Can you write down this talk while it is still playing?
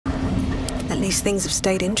least things have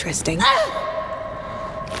stayed interesting.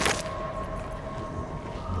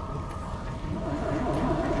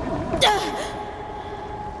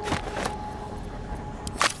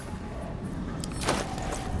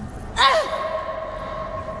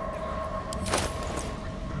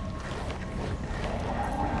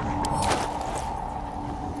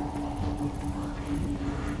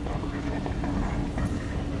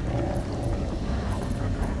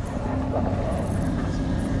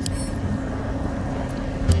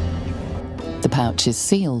 The pouch is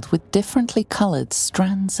sealed with differently coloured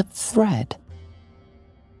strands of thread.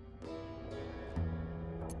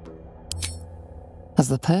 As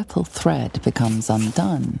the purple thread becomes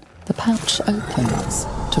undone, the pouch opens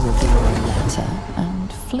to reveal a letter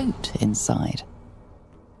and flute inside.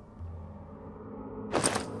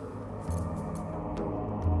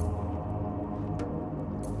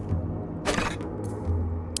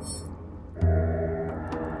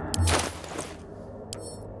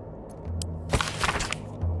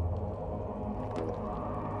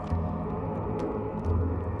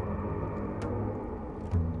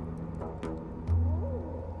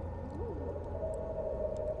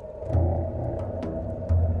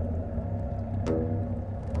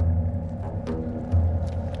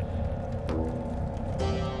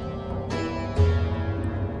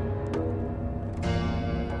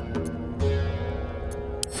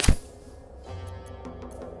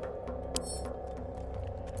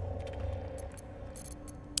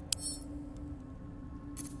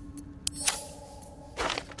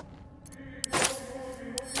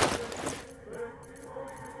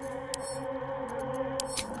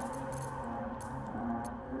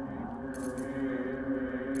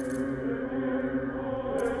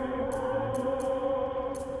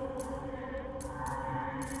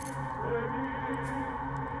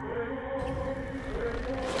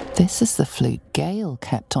 This is the flute Gale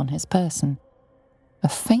kept on his person. A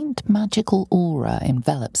faint magical aura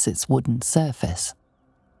envelops its wooden surface.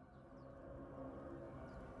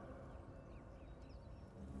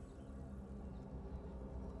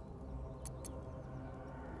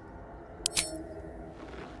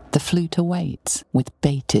 The flute awaits with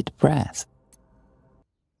bated breath.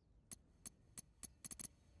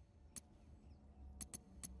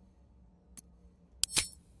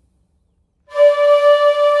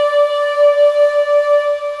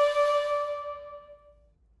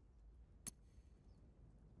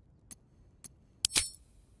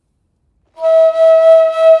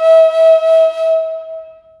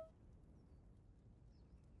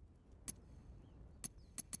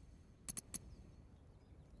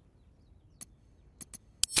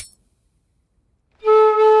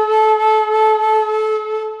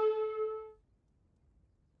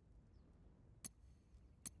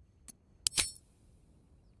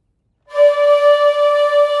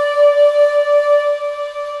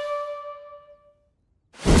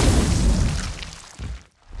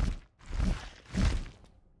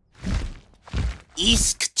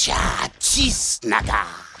 Iskcha Chisnaga.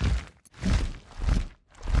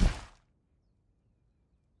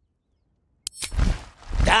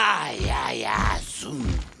 Daya Zoom.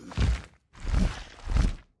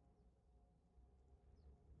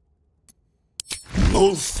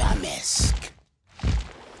 Multhamesk.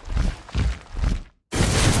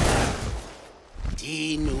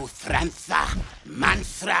 Dinu Frantha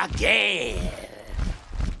Manthra Gale.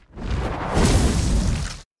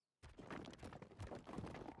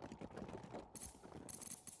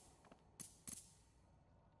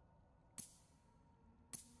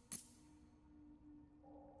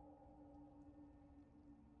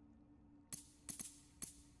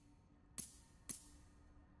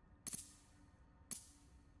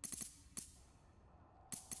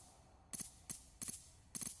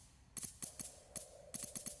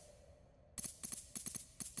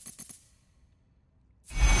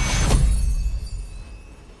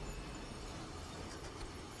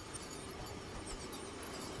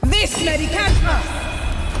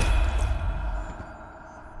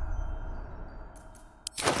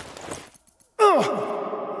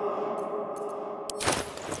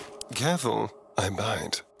 Careful, I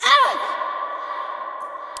bite.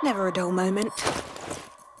 Never a dull moment.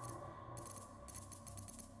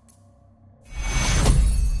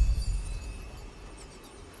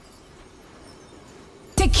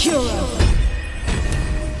 Secure.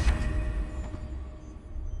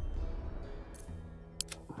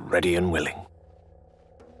 Ready and willing.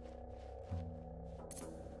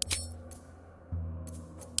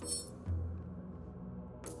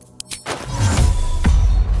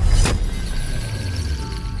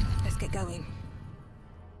 Let's get going.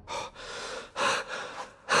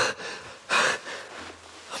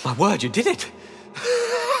 My word, you did it!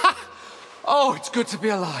 Oh, it's good to be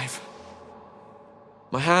alive.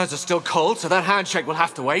 My hands are still cold, so that handshake will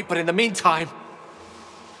have to wait, but in the meantime,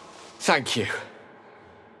 thank you.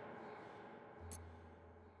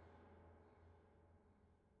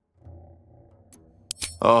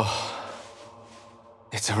 Oh,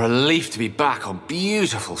 it's a relief to be back on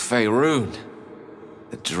beautiful Faerun.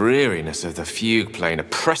 The dreariness of the fugue plane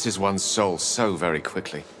oppresses one's soul so very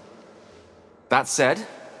quickly. That said,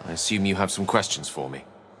 I assume you have some questions for me.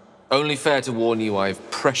 Only fair to warn you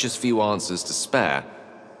I've precious few answers to spare.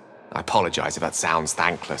 I apologize if that sounds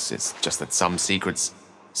thankless, it's just that some secrets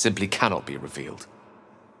simply cannot be revealed.